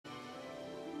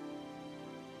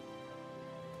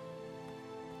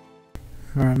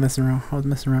Or I'm messing around. I was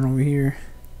messing around over here.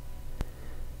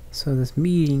 So this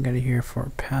meeting got to hear for a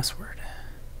password.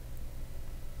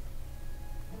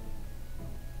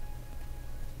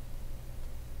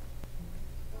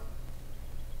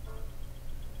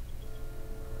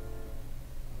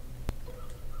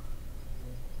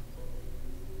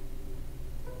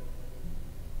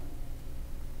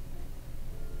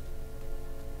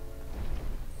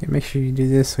 Yeah, make sure you do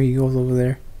this so he goes over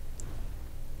there.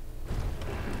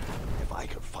 If I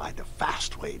could find a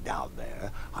fast way down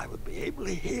there, I would be able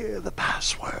to hear the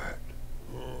password.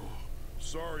 Oh,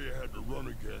 sorry I had to run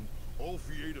again.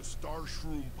 Ulfie ate a star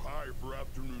shroom pie for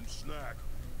afternoon snack.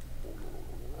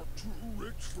 Too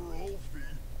rich for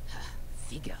Ulfie.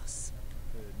 Figures.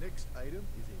 The next item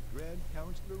is a Grand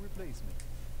Counselor replacement.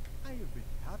 I have been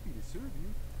happy to serve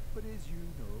you, but as you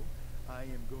know, I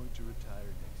am going to retire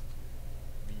next year.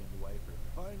 Me and the wife are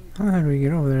finally... How do we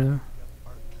get over there, though?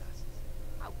 Art classes.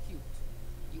 How cute.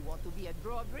 You want to be a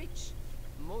drawbridge?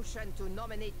 Motion to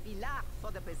nominate Pilar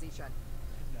for the position.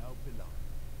 And now, Pilar,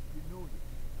 you know you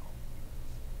can't nominate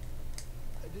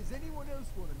us. Does anyone else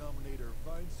want to nominate our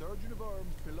fine Sergeant of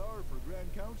Arms, Pilar, for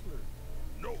Grand Counselor?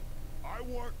 No, I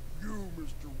want you,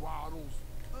 Mr. Waddles.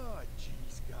 Ah,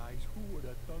 jeez, guys, who would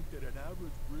have thunk that an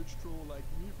average bridge troll like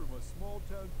me from a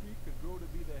small-town creek could grow to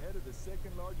be the head of the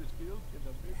second-largest guild in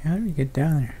the mid... How do we get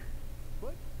down there?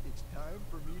 But it's time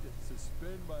for me to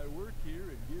suspend my work here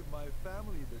and give my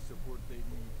family the support they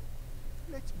need.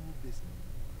 Let's move this.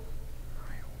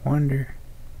 I wonder.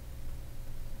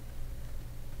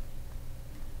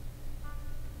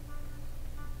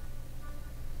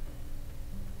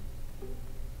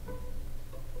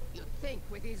 You'd think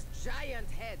with his giant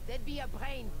head, there'd be a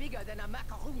brain bigger than a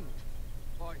macaroon.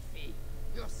 Wolfie,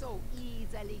 you're so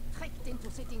easily tricked into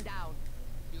sitting down.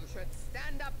 You should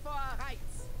stand up for our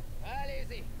rights. Well,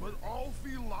 easy. But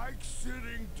Ulfie likes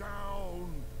sitting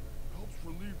down. Helps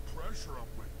relieve pressure up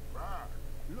my back.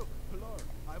 Look, Pilar,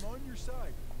 I'm on your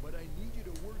side, but I need you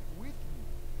to work with me.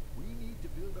 We need to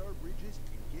build our bridges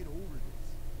and get over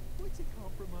this. What's a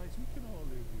compromise we can all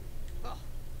live with? Oh,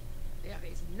 there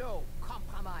is no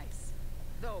compromise.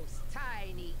 Those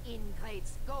tiny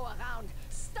ingrates go around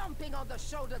stomping on the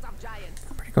shoulders of giants.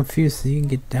 I'm pretty confused, so you can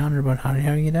get down there, but how do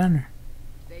you get down there?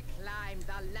 They climbed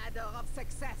the ladder of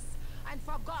success and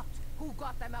forgot who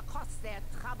got them across their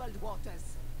troubled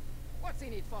waters. What's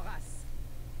in it for us?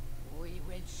 We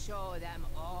will show them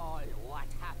all what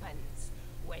happens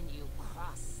when you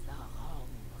cross the wrong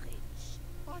bridge.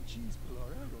 Ah, jeez,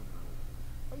 Pilar, I don't know.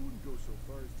 I wouldn't go so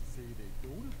far as to say they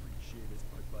don't appreciate us,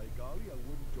 but by golly, I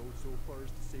wouldn't go so far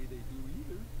as to say they do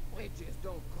either. Bridges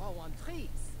don't grow on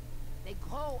trees. They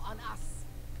grow on us.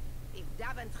 If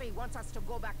Daventry wants us to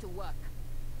go back to work,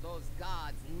 those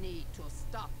guards need to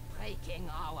stop breaking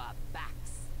our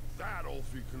backs. That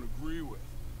Ulfie can agree with.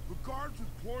 The guards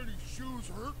with pointy shoes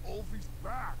hurt Ulfie's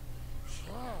back.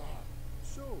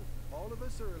 So, all of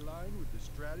us are aligned with the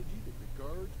strategy that the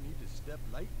guards need to step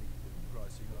lightly when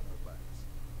crossing on our backs.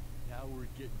 Now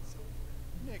we're getting somewhere.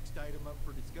 Next item up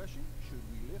for discussion, should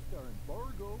we lift our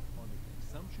embargo on the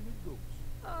consumption of goats?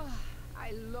 Ah,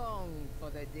 I long for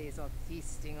the days of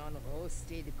feasting on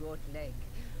roasted goat leg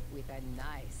with a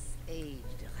nice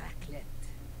aged raclette.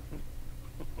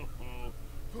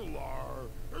 Pilar,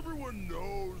 everyone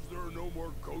knows there are no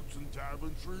more goats in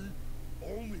Daventry.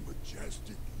 Only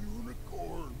majestic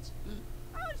unicorns.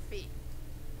 Alfie,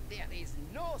 there is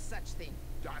no such thing.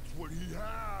 That's what he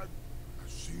had. I've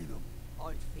seen him.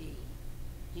 Alfie,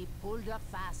 he pulled a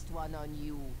fast one on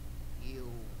you, you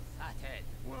fathead.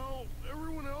 Well,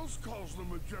 everyone else calls them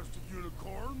majestic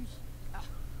unicorns. Ah,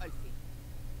 Alfie,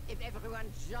 if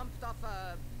everyone jumped off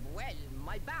well,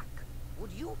 my back,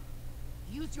 would you?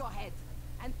 Use your head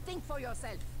and think for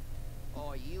yourself.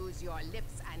 Or use your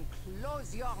lips and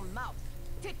close your mouth.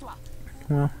 Tais-toi.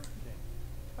 Well,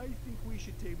 I think we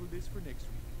should table this for next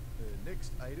week. The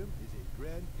next item is a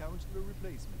Grand Counselor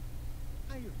replacement.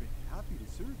 I have been happy to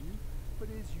serve you, but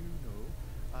as you know,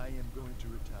 I am going to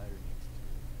retire next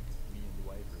year. Me and the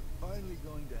wife are finally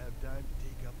going to have time to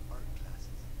take up art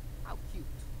classes. How cute.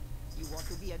 You want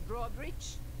to be a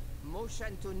drawbridge?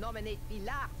 Motion to nominate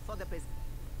Pilar for the position.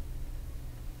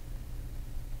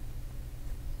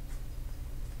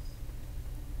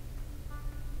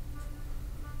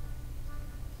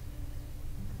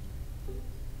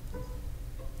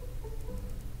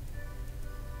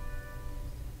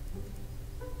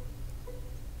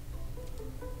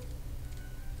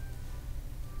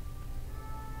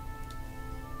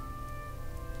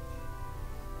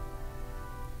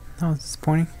 that was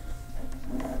disappointing.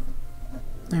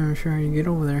 Not even sure how you get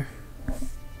over there.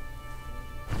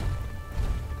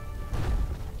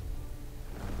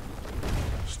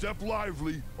 Step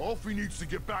lively. Alfie needs to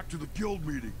get back to the guild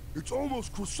meeting. It's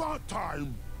almost croissant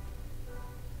time.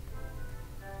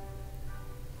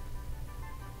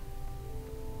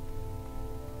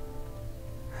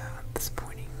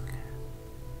 Disappointing.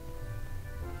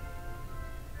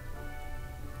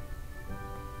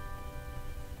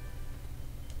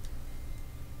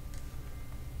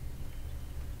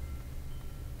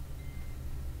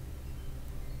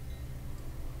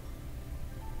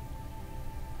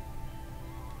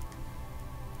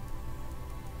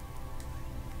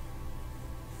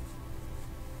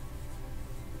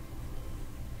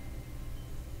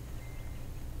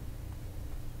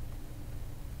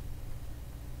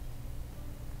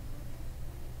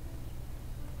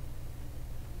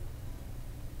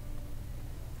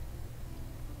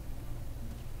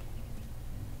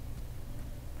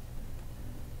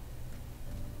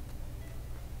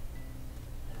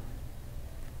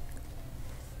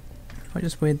 I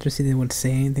just waited to see if they would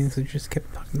say anything, so just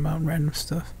kept talking about random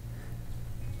stuff.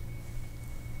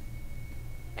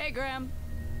 Hey, Graham.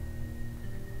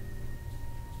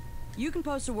 You can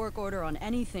post a work order on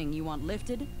anything you want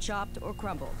lifted, chopped, or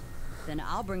crumbled. Then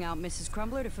I'll bring out Mrs.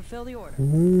 Crumbler to fulfill the order.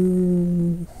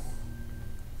 Ooh.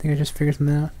 I think I just figured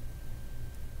something out.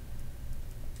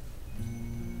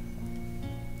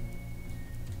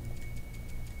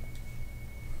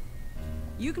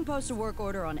 You can post a work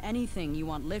order on anything you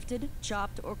want lifted,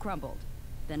 chopped, or crumbled.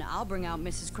 Then I'll bring out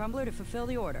Mrs. Crumbler to fulfill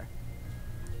the order.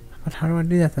 But how do I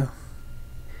do that though?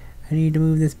 I need to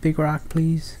move this big rock,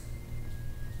 please.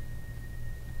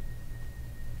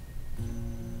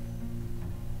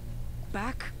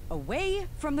 Back away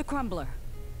from the crumbler.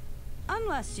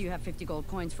 Unless you have 50 gold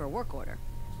coins for a work order.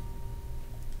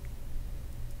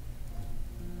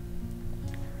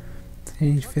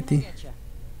 Age 50.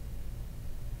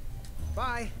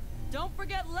 Bye. Don't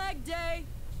forget leg day.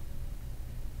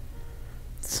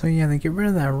 So yeah, they get rid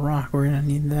of that rock. We're gonna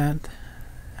need that.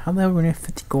 How the hell are we gonna have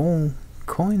 50 gold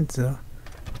coins though?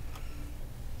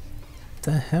 What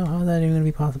the hell? How is that even gonna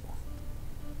be possible?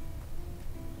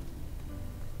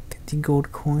 50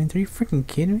 gold coins? Are you freaking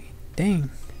kidding me? Dang.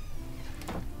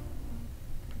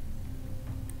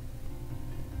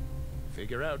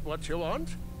 Figure out what you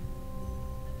want?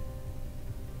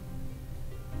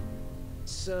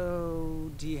 So,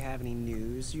 do you have any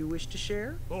news you wish to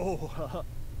share? Oh,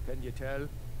 can you tell?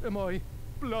 Am I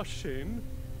blushing?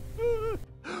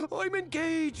 I'm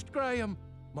engaged, Graham.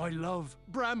 My love,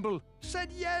 Bramble, said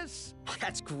yes.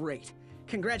 That's great.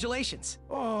 Congratulations.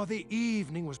 Oh, the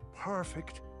evening was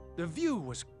perfect. The view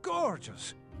was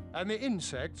gorgeous. And the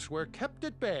insects were kept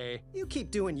at bay. You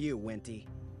keep doing you, Winty.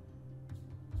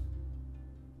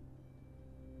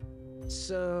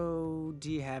 So,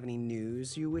 do you have any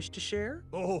news you wish to share?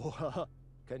 Oh,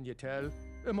 can you tell?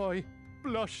 Am I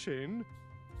blushing?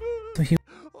 So he,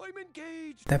 I'm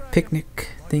engaged, that Graham. picnic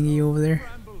thingy over there.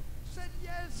 Bramble said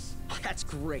yes. That's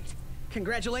great.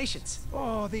 Congratulations.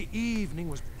 Oh, the evening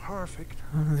was perfect.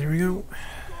 Oh, there we go.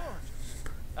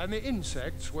 And the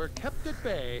insects were kept at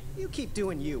bay. You keep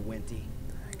doing you, Winty.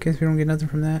 I guess we don't get nothing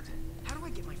from that. How do I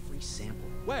get my free sample?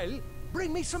 Well,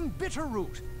 bring me some bitter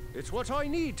root. It's what I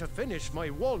need to finish my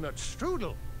walnut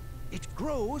strudel. It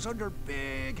grows under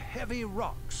big, heavy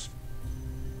rocks.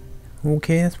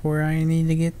 Okay, that's where I need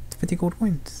to get 50 gold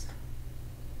coins.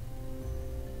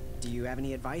 Do you have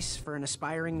any advice for an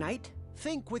aspiring knight?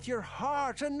 Think with your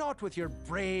heart and not with your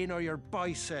brain or your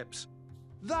biceps.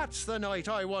 That's the knight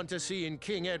I want to see in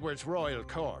King Edward's royal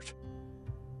court.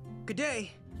 Good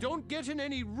day. Don't get in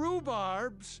any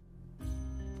rhubarbs.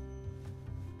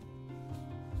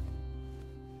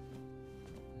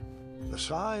 The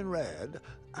sign read,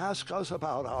 "Ask us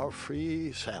about our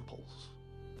free samples."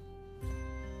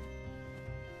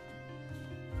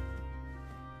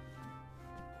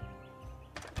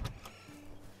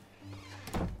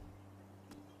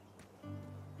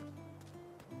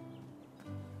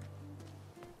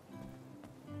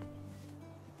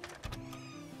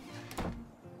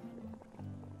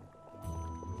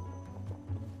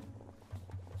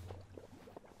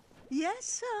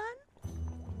 Yes, son?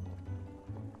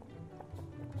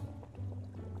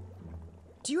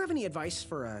 Do you have any advice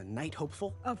for a knight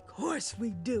hopeful? Of course we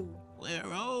do.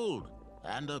 We're old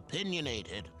and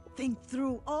opinionated. Think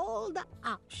through all the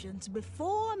options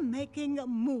before making a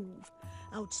move.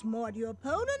 Outsmart your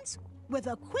opponents with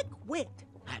a quick wit.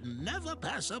 And never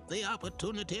pass up the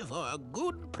opportunity for a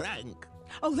good prank.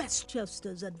 Oh, that's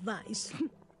Chester's advice,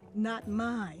 not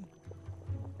mine.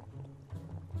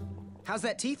 How's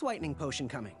that teeth whitening potion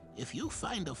coming? If you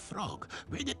find a frog,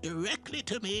 bring it directly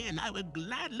to me and I will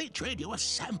gladly trade you a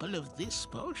sample of this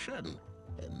potion.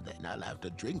 And then I'll have to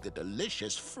drink the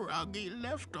delicious froggy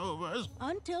leftovers.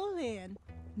 Until then,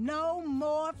 no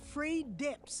more free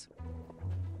dips.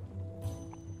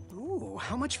 Ooh,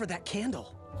 how much for that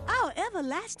candle? Our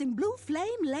everlasting blue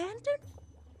flame lantern?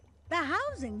 The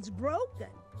housing's broken.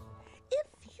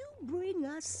 If you bring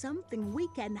us something we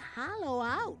can hollow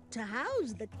out to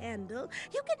house the candle,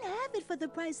 you can have it for the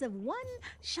price of one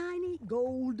shiny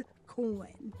gold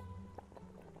coin.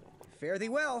 Fare thee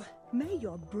well. May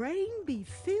your brain be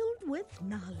filled with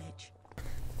knowledge.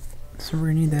 So we're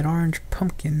gonna need that orange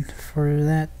pumpkin for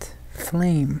that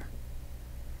flame.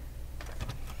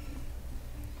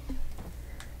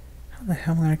 How the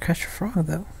hell am I gonna catch a frog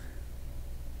though?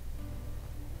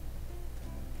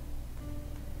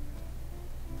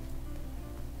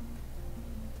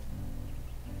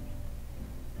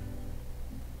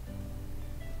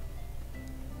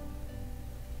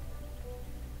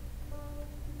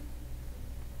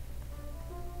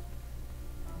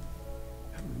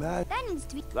 That needs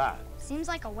to be. that Seems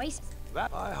like a waste.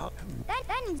 that I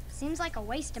Seems like a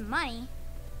waste of money.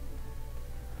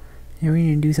 Yeah, we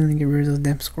need to do something to get rid of those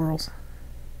damn squirrels.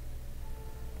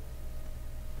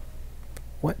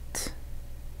 What?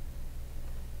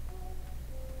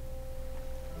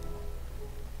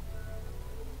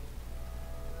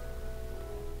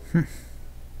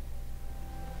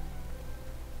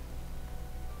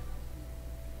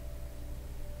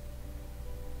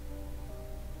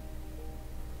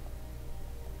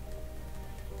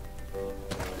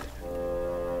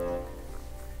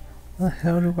 How the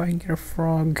hell do I get a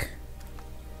frog?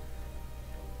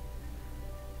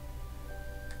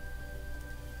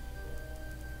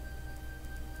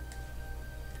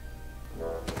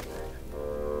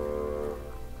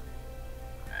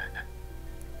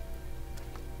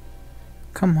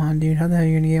 Come on, dude. How the hell are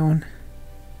you gonna get one?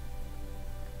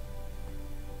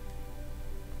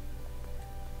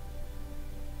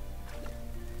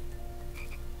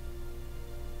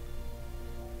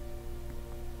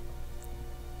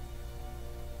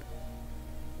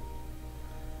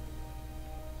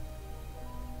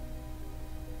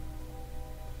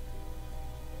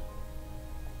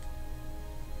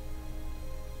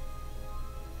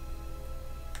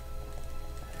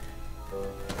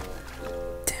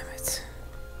 Damn it.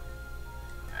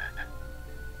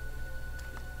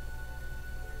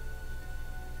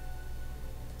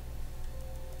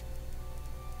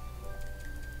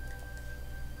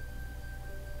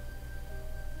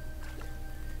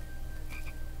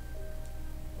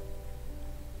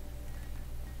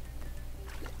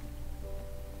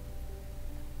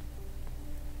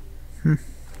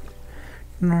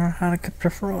 Don't know how to capture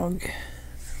a frog.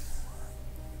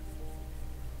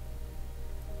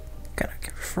 Gotta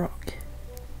get a frog.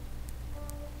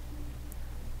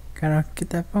 Gotta get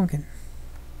that pumpkin.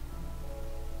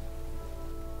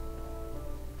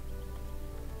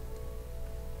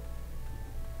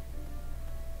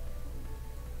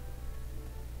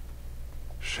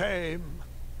 shame.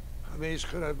 These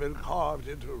could have been carved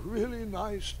into really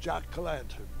nice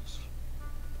jack-o'-lanterns.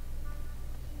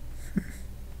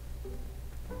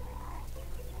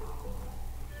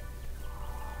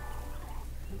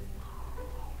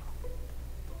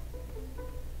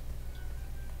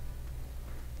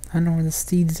 I know where the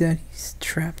steed's at. He's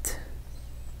trapped.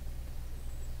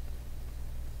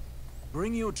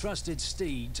 Bring your trusted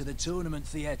steed to the tournament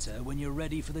theatre when you're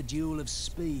ready for the duel of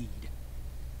speed.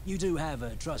 You do have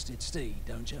a trusted steed,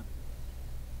 don't you?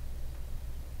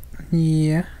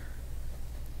 Yeah.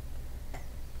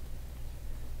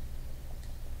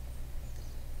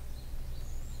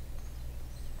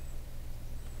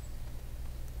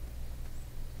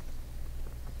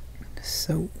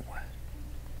 So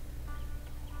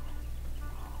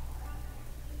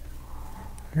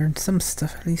learned some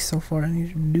stuff at least so far I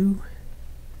need to do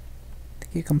to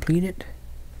get completed.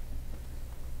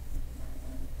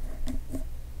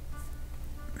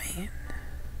 Man.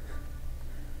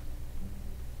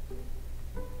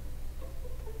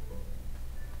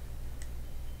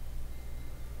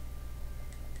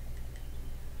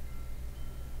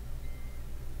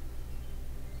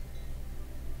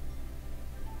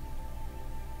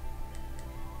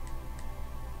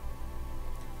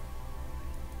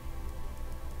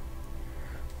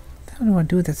 What do I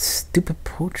do with that stupid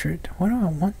portrait? Why do I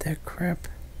want that crap?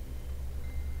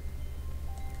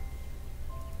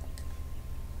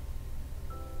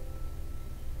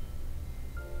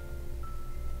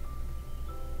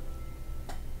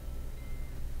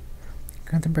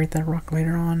 Gonna have to break that rock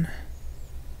later on.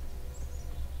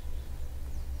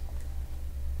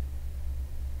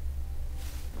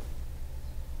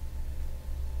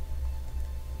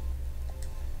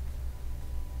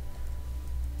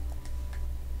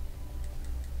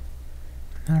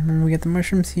 Now remember, we got the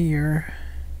mushrooms here.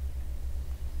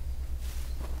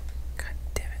 God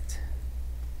damn it.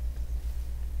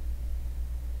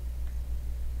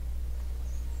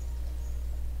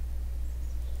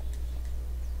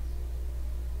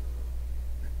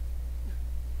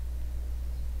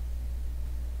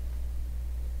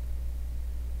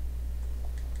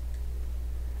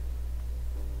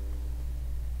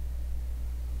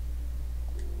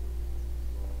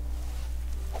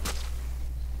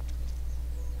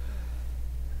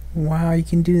 Wow, you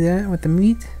can do that with the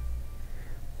meat?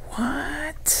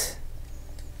 What?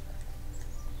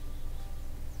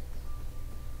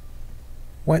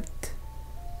 What?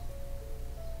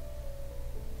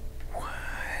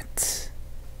 What?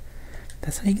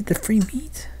 That's how you get the free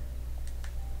meat?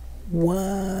 What?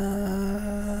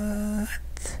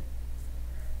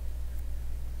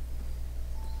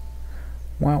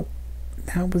 Wow,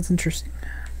 that was interesting.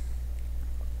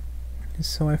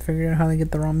 So I figured out how to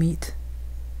get the raw meat.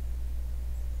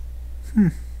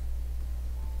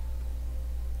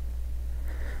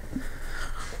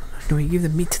 Do we give the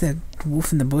meat to that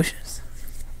wolf in the bushes?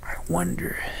 I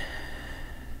wonder.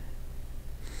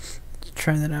 Let's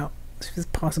try that out. See if it's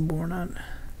possible or not.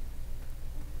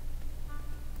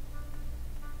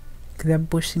 Cause that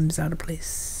bush seems out of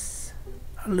place.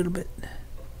 A little bit.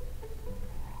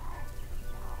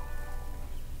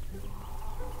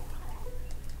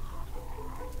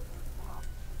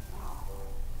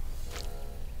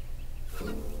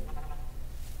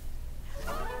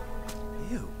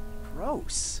 Ew,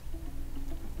 gross.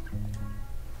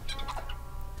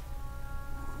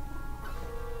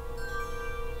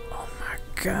 Oh my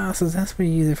gosh, so that's what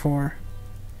you use it for.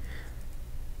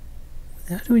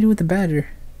 How do we do with the badger?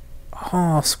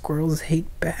 Oh, squirrels hate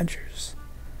badgers.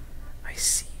 I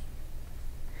see.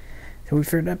 So we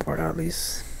figured that part out at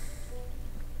least.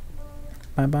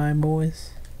 Bye bye,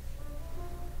 boys.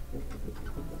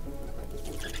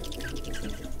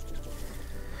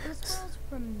 The squirrels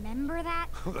remember that?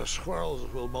 The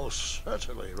squirrels will most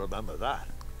certainly remember that.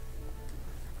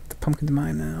 The pumpkin's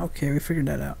mine now. Okay, we figured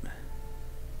that out.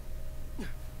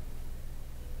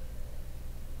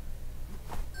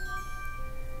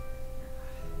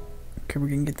 Okay, we're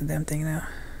gonna get the damn thing now.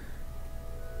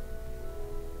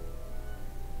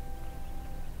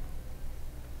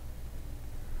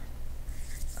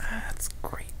 That's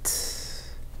great.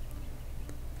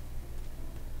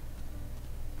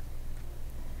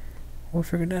 We'll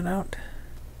figure that out.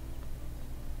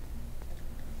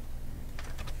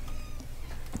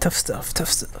 Tough stuff, tough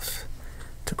stuff.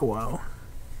 Took a while.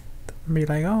 Be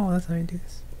like, oh, that's how you do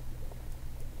this.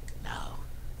 Now,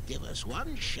 give us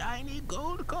one shiny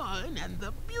gold coin and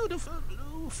the beautiful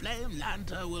blue flame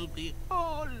lantern will be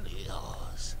all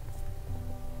yours.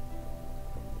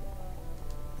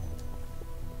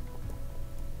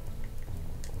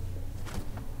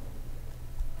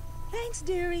 Thanks,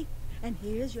 dearie. And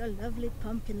here's your lovely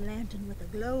pumpkin lantern with a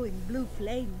glowing blue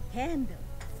flame candle.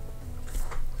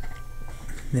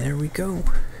 There we go.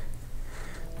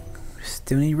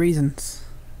 Still need raisins.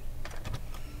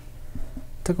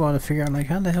 Took a while to figure out, like,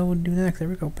 how the hell would we do next? There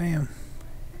we go, bam.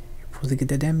 You're supposed to get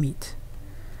that damn meat.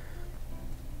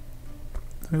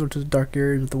 Let me go to the dark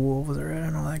areas with the wolves are at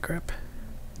and all that crap.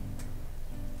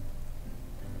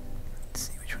 Let's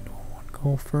see which one do I want to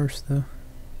go first, though.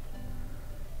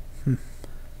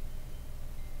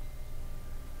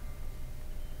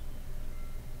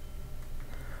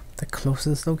 The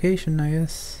closest location, I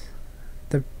guess.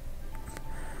 The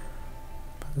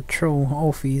troll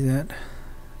Alfie's at.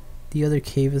 The other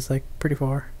cave is like pretty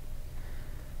far.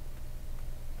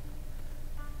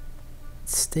 It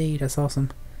stayed, that's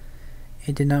awesome.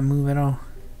 It did not move at all.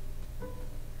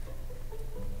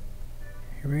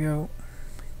 Here we go.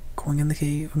 Going in the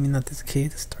cave. I mean, not this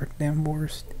cave, this dark damn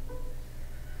forest.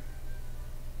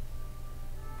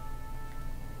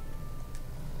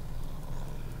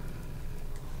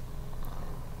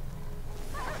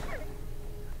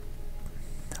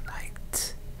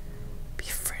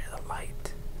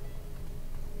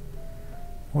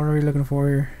 What are we looking for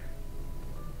here?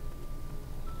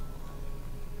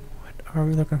 What are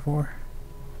we looking for?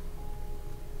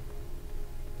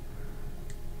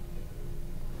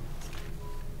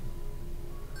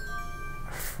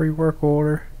 A free work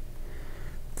order.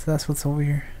 So that's what's over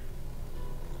here.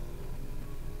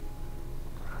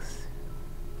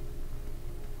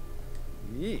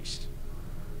 Yeesh.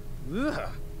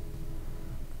 Ugh.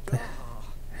 The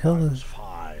hell is...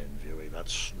 That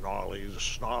snarly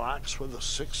Snorlax with the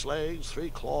 6 legs, 3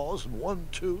 claws, and 1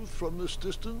 tooth from this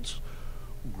distance.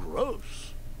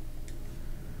 Gross.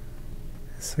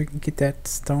 So we can get that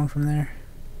stone from there.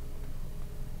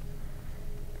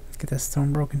 Get that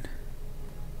stone broken.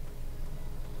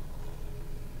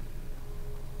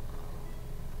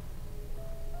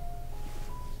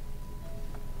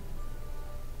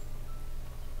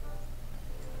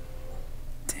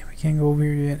 Can't go over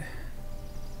here yet.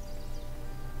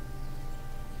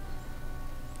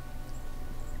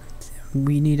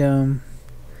 We need to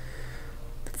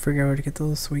figure out where to get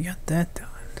those, so we got that done.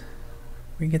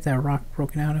 We can get that rock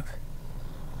broken out of.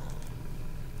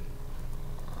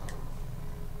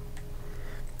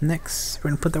 Next, we're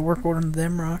gonna put that work order on the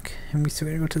damn rock, and we still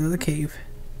gotta go to the other cave.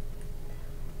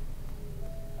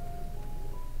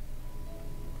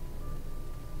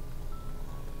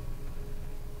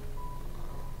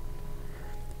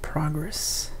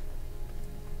 Progress.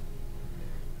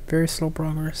 Very slow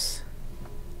progress.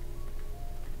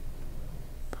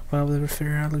 But I'll be able to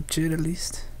figure out legit at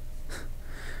least.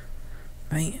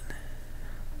 Man.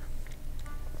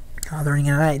 Oh, they're running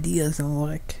out of ideas and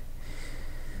like.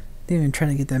 They didn't even try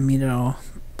to get that meat at all.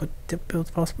 But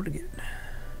it's possible to get.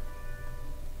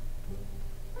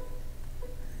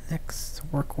 Next,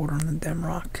 work order on the damn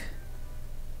rock.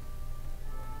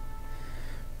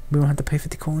 We don't have to pay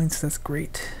 50 coins, that's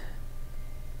great.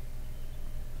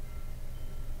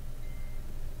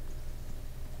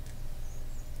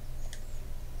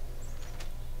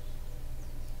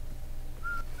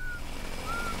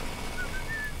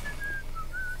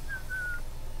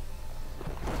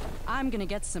 I'm gonna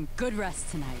get some good rest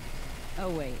tonight. Oh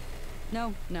wait.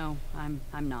 No, I'm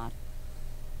not.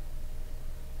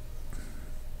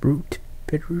 Root,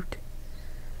 pit root.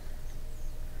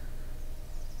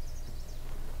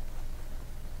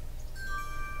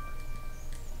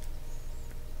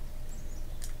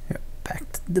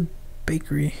 Back to the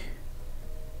bakery.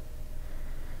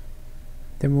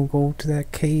 Then we'll go to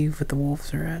that cave that the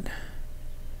wolves are at.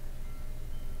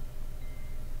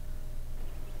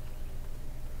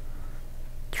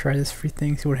 Try this free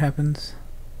thing, see what happens.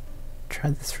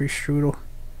 Try this free strudel.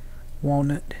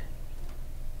 Walnut.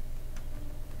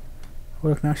 Oh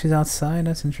look, now she's outside,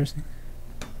 that's interesting.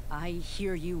 I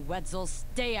hear you, Wetzel.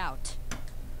 Stay out.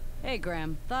 Hey,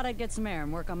 Graham. Thought I'd get some air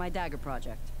and work on my dagger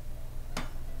project.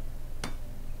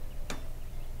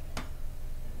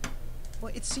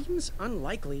 Well, it seems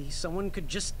unlikely someone could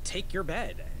just take your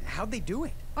bed. How'd they do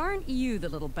it? Aren't you the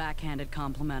little backhanded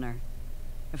complimenter?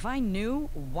 If I knew,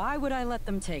 why would I let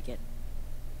them take it?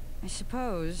 I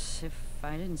suppose if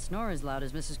I didn't snore as loud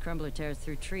as Mrs. Crumbler tears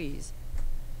through trees,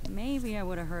 maybe I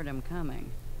would have heard him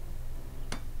coming.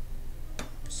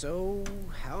 So,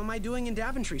 how am I doing in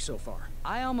Daventry so far?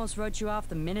 I almost wrote you off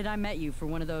the minute I met you for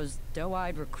one of those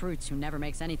doe-eyed recruits who never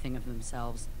makes anything of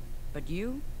themselves. But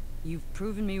you've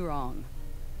proven me wrong.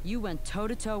 You went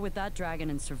toe-to-toe with that dragon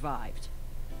and survived.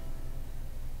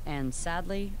 And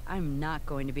sadly, I'm not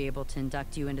going to be able to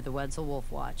induct you into the Wetzel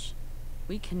Wolf Watch.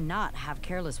 We cannot have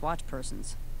careless watch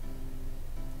persons.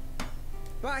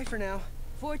 Bye for now.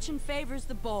 Fortune favors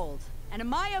the bold, and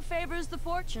Amaya favors the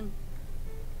fortune.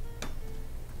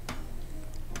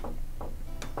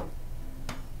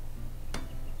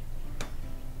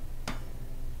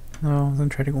 Oh, I was gonna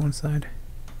try to go inside.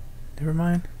 Never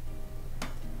mind.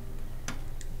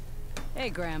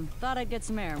 Hey, Graham. Thought I'd get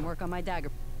some air and work on my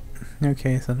dagger.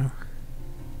 Okay, so no.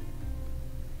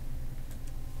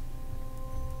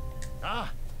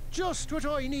 Ah, just what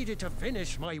I needed to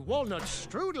finish my walnut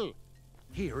strudel.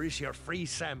 Here is your free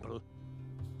sample.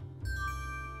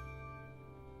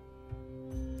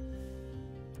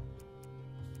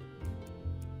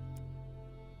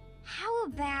 How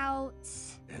about...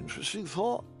 Interesting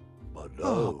thought, but no.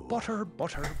 Oh, butter.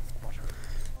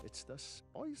 It's the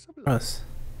spice of life. Us.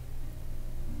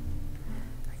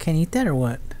 I can't eat that or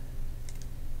what?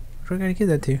 What do I gotta give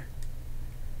that to?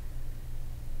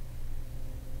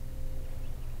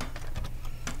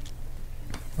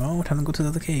 Oh, time to go to the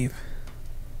other cave.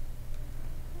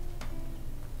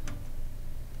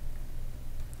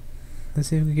 Let's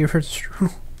see if we can give her the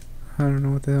strudel. I don't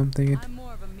know what the hell I'm thinking. I'm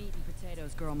more of a meat and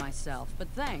potatoes girl myself, but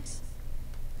thanks.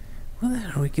 Well, then,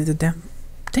 how do we give the damn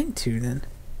thing to then?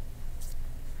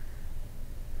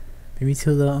 Maybe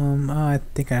to the, oh, I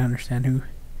think I understand who.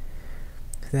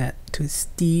 To that, to the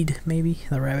steed, maybe?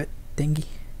 The rabbit thingy.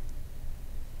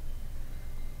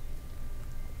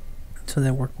 So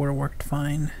that work order worked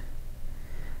fine.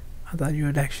 I thought you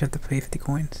would actually have to pay 50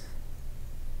 coins.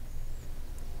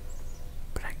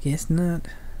 But I guess not.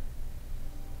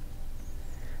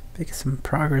 Making some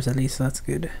progress at least, so that's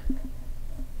good.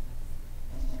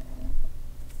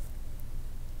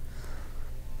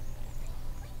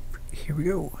 Here we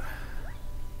go.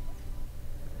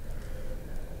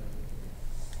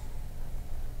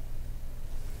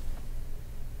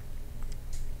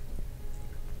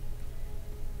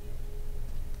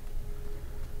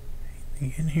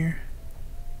 Anything in here?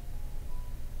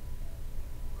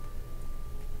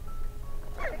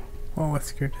 Oh, that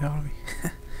scared the hell out of me.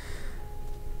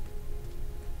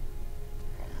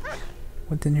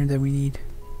 What's in here that we need?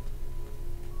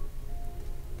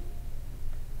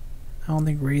 I don't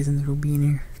think raisins will be in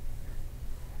here.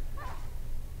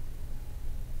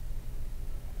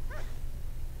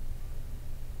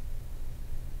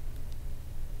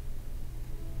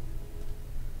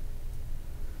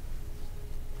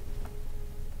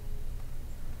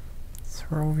 So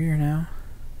we're over here now.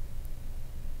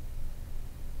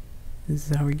 This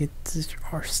is how we get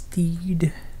our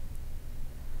steed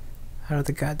out of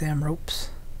the goddamn ropes.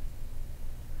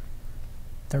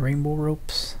 The rainbow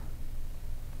ropes.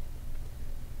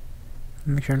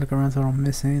 Make sure I look around so I don't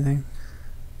miss anything.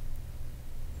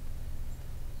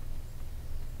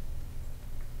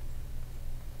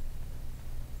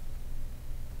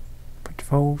 Bunch of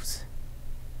holes.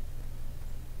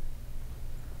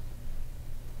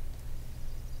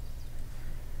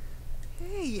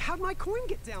 Hey, how'd my coin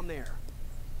get down there?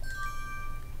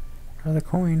 Another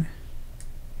coin.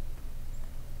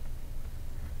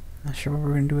 Not sure what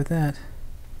we're gonna do with that.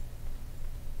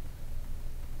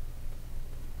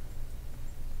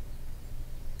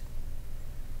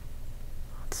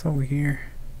 What's over here?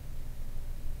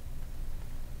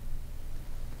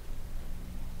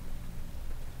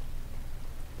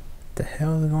 What the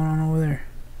hell is going on over there?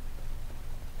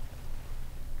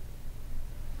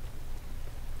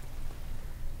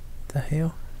 The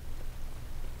hell?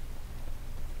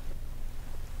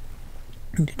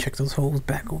 I need to check those holes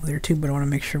back over there too, but I want to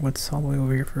make sure what's all the way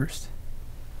over here first.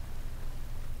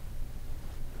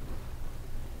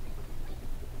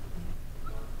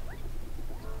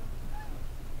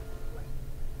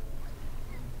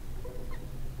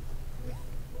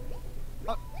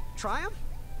 Triumph?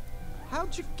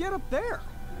 How'd you get up there?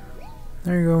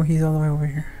 There you go, he's all the way over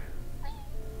here.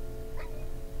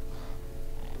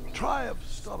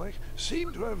 Triumph's stomach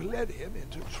seemed to have led him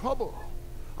into trouble.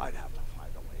 I'd have to find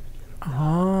a way to get him.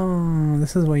 Oh,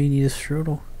 this is why you need a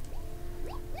strudel.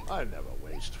 I never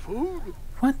waste food.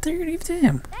 What? They're gonna give to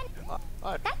him?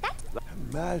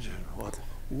 Imagine what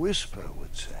Whisper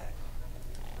would say.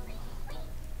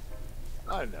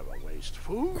 I never waste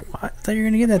food. What? I thought you were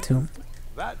gonna give that to him.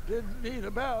 That didn't need a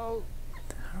bell.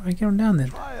 How do I get him down then?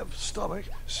 Triumph's stomach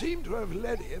seemed to have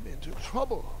led him into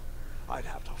trouble. I'd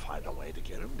have to find a way to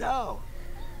get him down.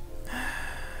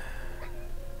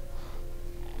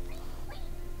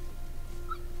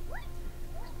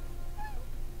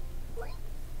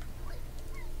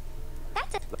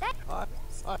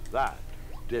 That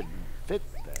didn't fit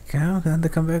then. Okay, I'll have to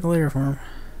come back later for him.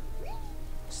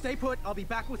 Stay put, I'll be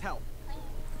back with help.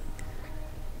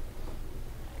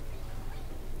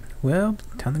 Well,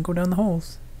 time to go down the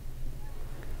holes.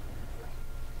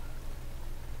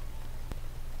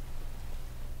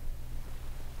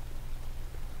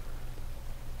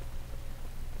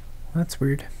 Well, that's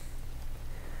weird.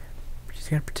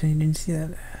 Just gotta pretend you didn't see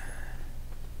that.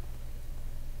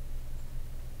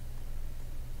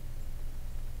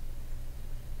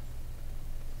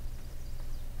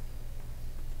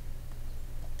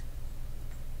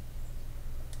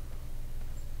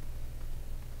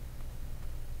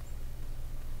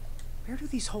 Where do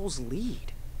these holes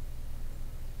lead?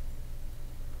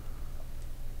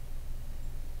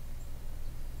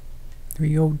 Do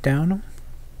we go down them?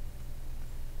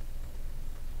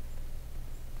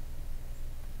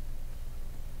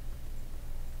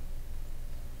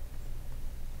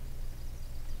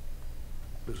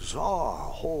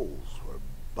 Bizarre holes were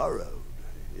burrowed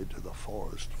into the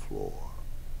forest floor.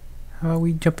 How about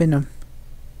we jump in them?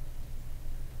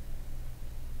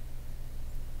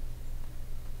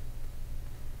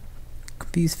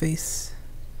 Confused face.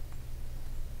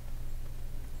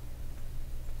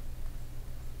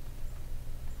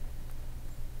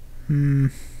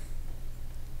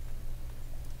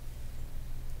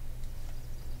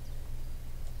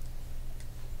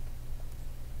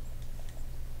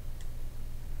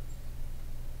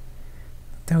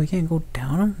 That we can't go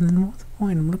down them? Then what's the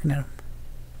point? I'm looking at them.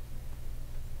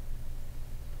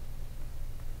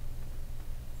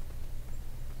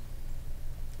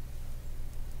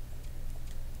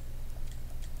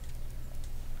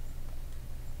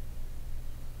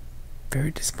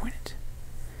 Very disappointed.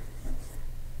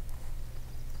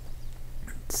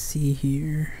 Let's see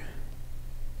here.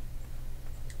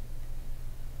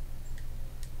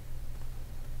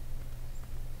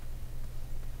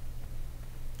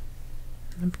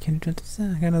 Can you do this?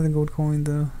 I got another gold coin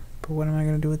though, but what am I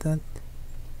gonna do with that?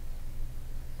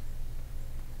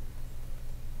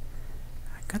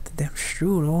 I got the damn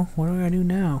strudel. What do I do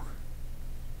now?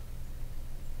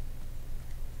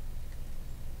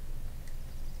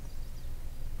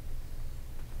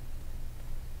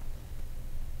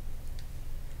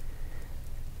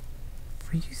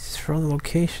 for all the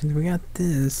locations. We got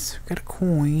this. We got a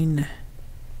coin.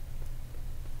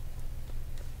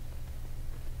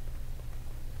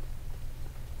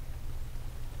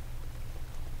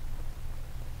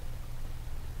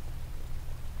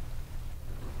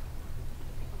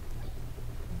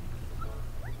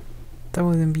 That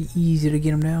wouldn't be easy to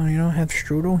get him down, you know? Have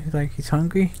Strudel, he's like, he's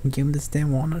hungry, give him this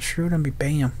damn walnut strudel and be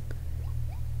bam.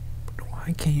 But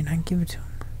why can't you not give it to him?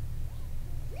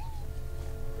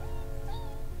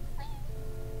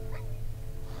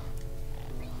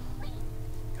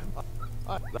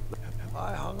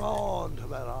 I hung on to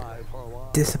that eye for a while.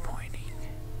 Disappointing.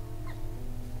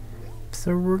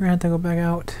 So we're gonna have to go back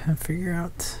out and figure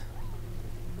out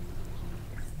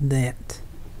that.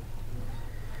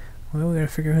 Well, we gotta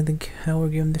figure out who the hell we're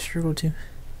giving the strudel to.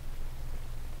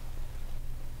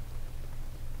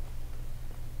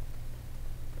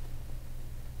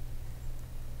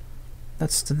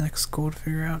 That's the next goal to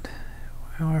figure out.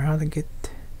 Or how to get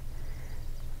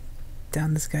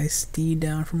down this guy's steed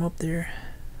down from up there,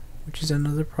 which is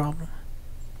another problem.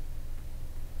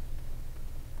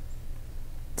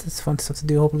 It's fun stuff to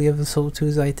do. Hopefully episode 2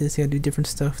 is like this. You gotta do different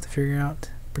stuff to figure out.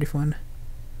 Pretty fun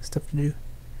stuff to do,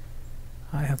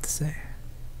 I have to say.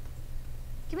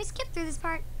 Can we skip through this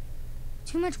part?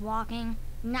 Too much walking,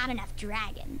 not enough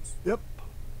dragons. Yep.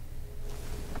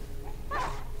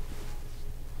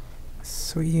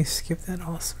 So you skip that,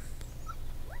 awesome.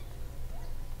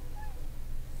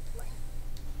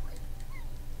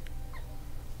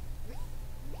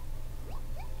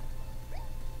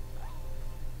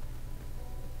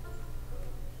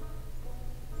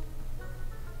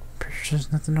 Pretty sure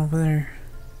there's nothing over there.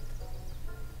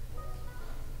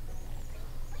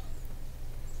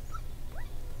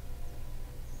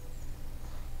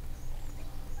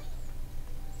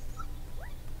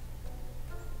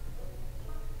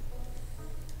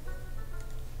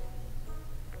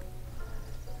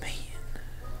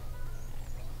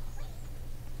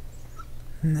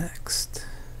 Next,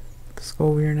 let's go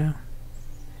over here now.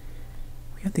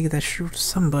 We have to get that strudel to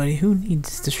somebody. Who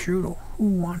needs the strudel? Who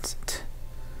wants it?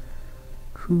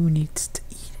 Who needs to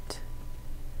eat it?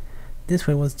 This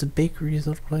way was the bakery's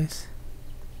little place.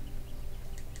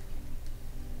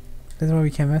 That's why we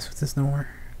can't mess with this no more.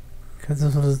 Because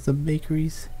this was the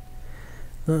bakery's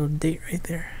little date right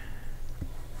there.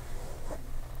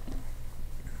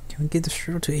 Can we get the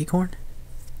strudel to Acorn?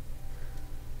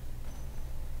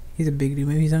 He's a big dude,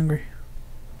 maybe he's hungry.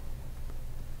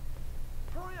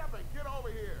 Hurry up and get over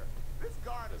here. This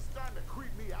guard is starting to creep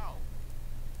me out.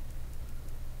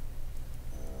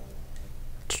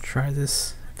 Let's try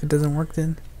this. If it doesn't work,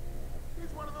 then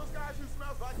He's one of those guys who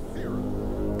smells like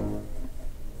zero.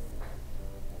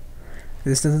 if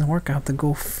this doesn't work, I have to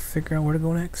go figure out where to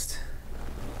go next.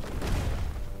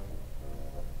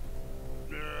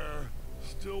 There,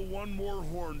 still one more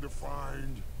horn to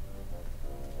find.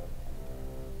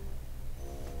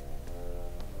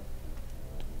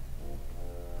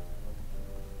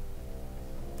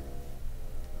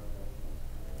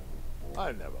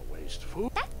 I never waste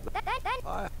food.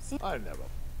 I never.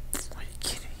 Are you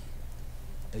kidding?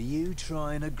 Are you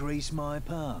trying to grease my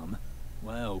palm?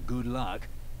 Well, good luck.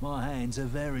 My hands are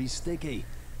very sticky,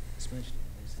 especially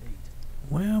in this heat.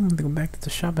 Well, I'm gonna go back to the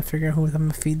shop and figure out who I'm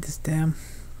gonna feed this damn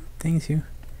thing to.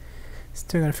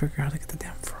 Still gotta figure out how to get the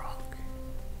damn frog.